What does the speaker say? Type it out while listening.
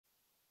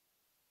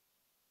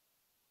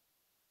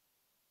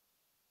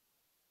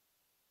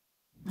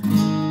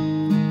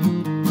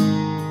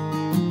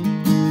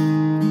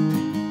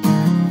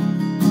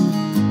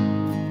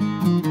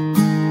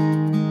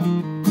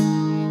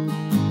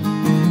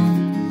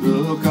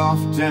took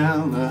off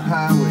down the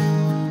highway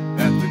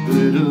at the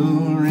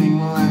glittering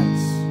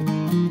lights,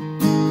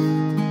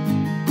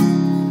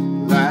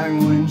 like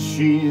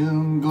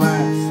windshield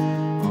glass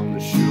on the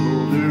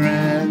shoulder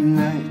at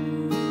night.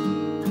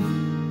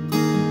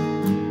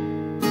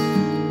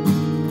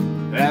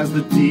 As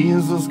the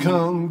diesels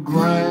come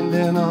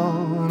grinding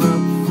on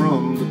up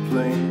from the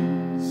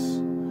plains,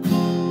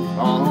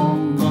 all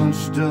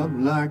bunched up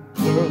like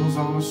pearls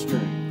on a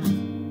string.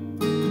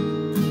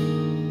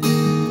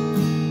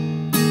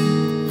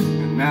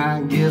 And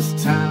I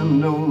guess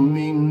time don't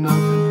mean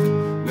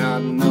nothing,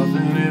 not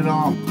nothing at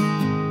all.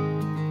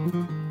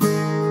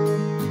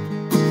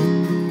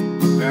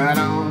 Out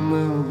on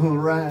the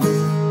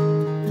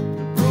horizon,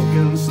 the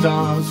broken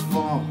stars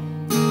fall.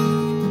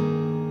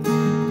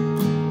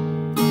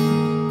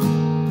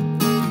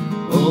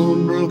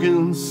 Old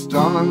broken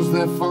stars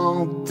that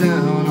fall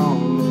down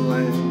on the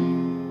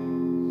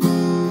land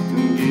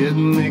and get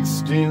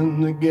mixed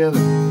in together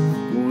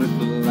with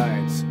the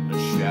lights of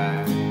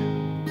Cheyenne.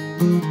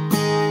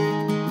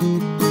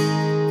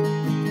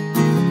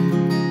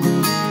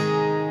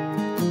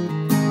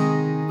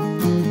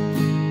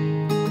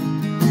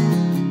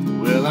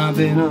 Well, I've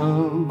been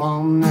up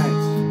all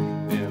night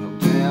and I'm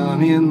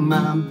down in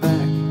my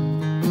back,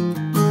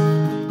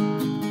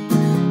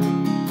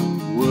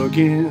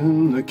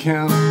 working the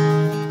counter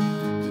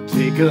to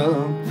take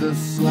up the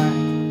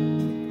slack.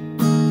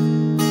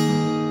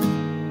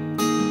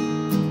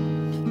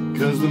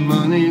 'Cause the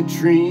money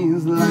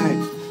tree's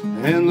light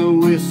and the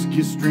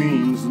whiskey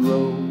stream's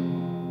low,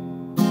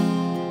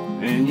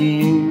 and you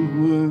ain't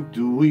worked a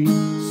week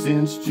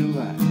since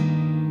July.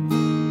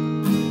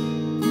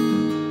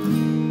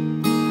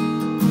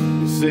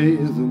 You say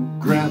the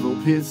gravel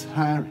pit's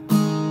hiring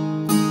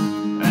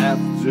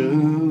after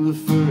the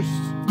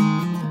first,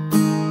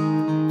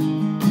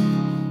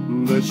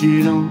 but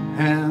you don't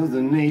have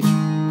the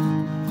nature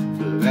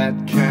for that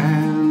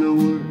kind of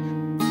work.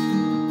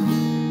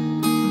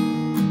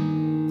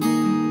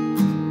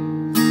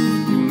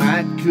 You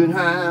might could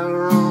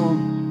hire on,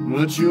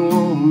 but you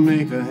won't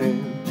make a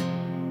hand,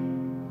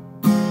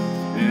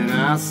 and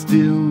I'll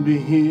still be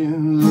here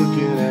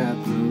looking at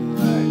the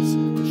lights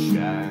of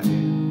Cheyenne.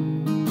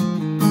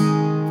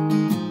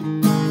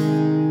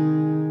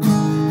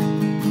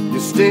 You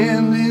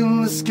stand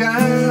in the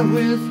sky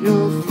with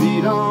your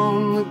feet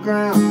on the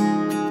ground,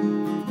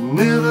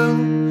 never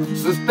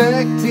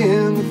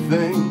suspecting a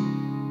thing.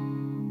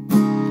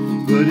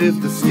 But if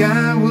the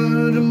sky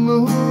were to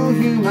move,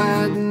 you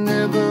might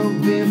never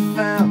be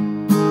found,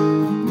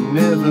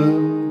 never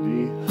be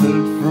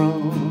heard from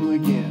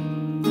again.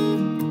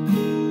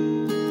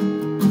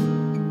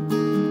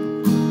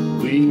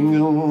 We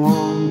go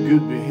on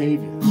good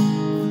behavior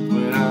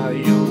when our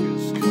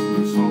youngest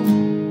comes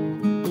home.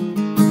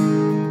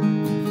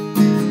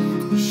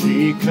 She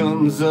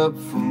comes up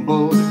from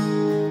Boulder,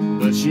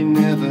 but she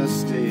never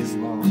stays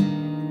long.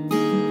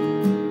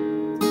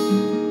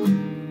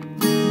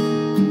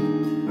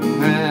 And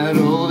that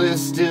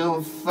oldest still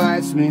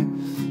fights me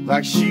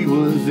like she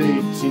was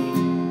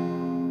 18.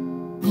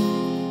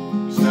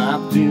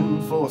 Stopped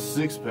in for a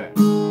six-pack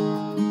a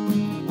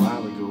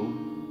while ago.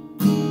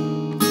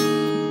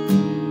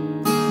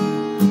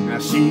 Now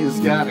she's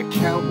got a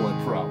cowboy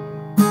problem,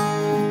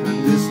 and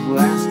this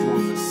last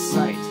one's a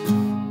sight.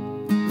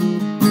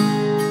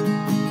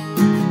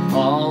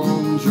 All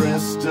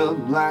dressed up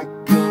like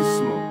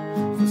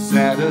Gunsmoke for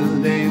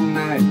Saturday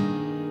night,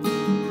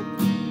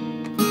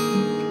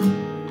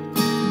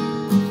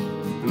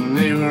 and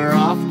they were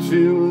off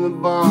to the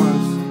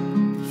bars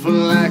for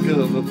lack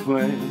of a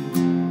plan,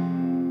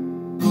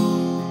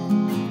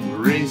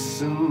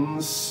 racing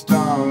the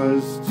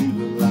stars to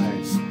the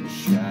lights of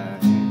Cheyenne.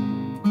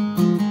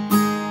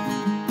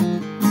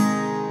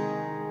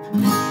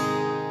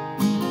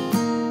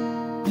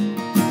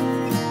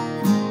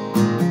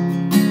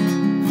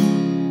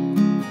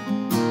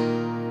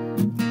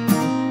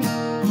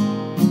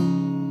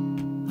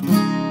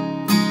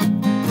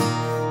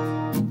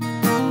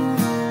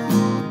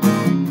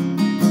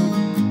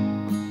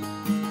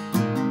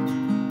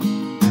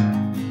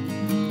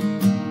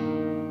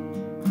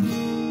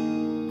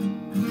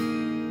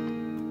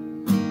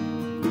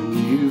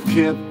 You've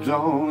kept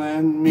all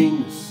that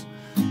meanness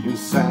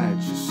inside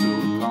you so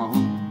long.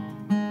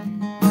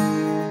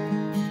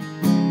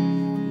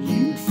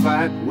 You'd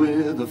fight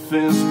with a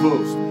fence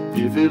post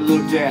if it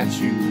looked at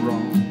you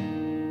wrong.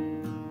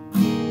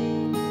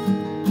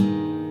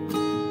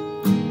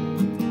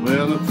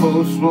 Well, the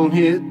post won't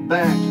hit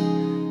back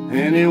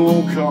and it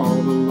won't call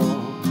the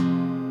law.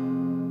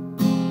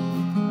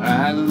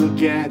 I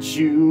look at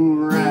you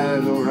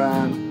right or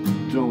I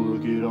don't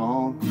look at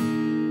all.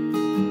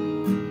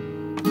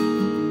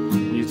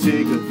 You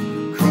take a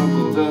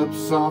crumpled up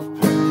soft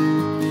pack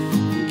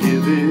and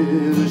give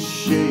it a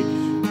shake.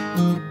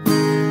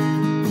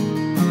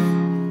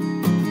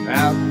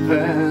 Out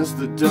past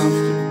the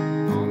dumpster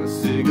on a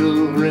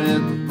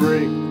cigarette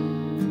break,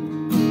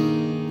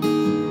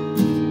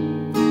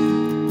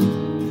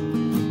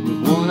 with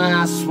one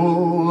eye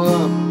swole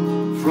up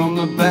from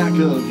the back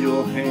of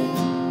your hand,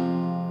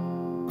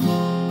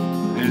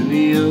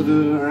 the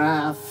other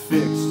eye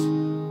fixed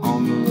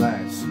on the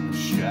lights of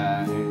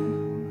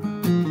Cheyenne.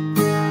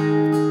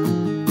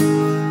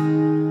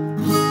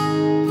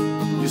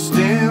 You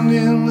stand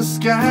in the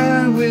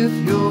sky with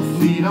your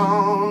feet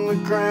on the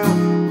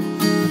ground,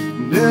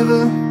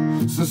 never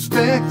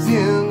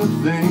suspecting a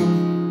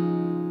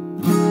thing.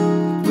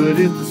 But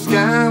if the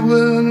sky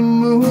were to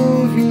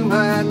move, you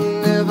might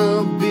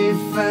never be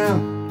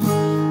found,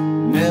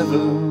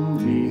 never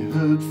be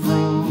heard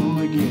from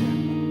again.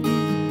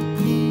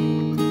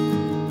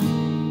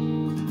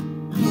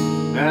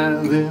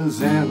 Now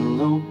there's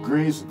antelope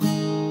grazing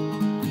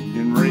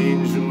in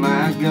range of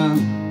my gun,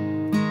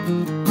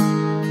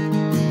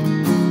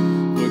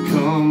 but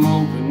come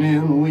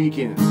opening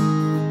weekend,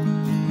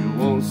 you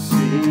won't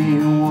see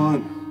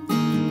one.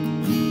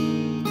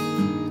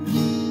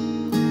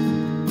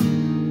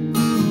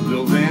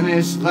 They'll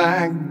vanish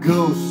like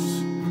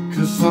ghosts,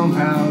 'cause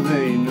somehow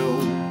they know.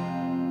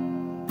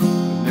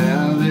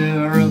 Now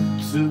they're up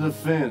to the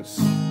fence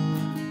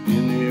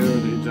in the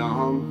early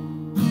dawn,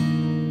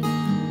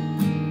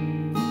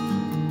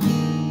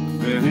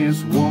 and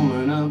it's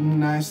warming up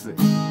nicely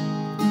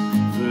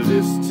for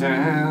this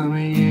time of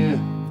year.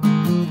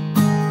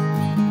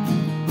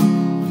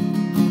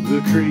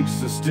 The creeks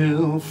are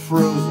still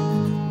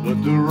frozen, but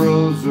the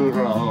roads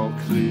are all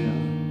clear.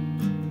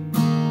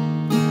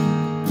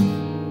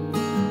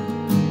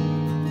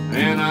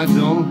 And I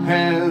don't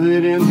have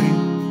it in me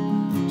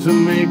to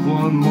make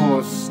one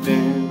more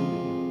stand,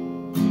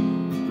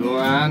 though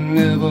I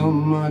never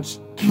much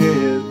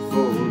cared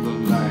for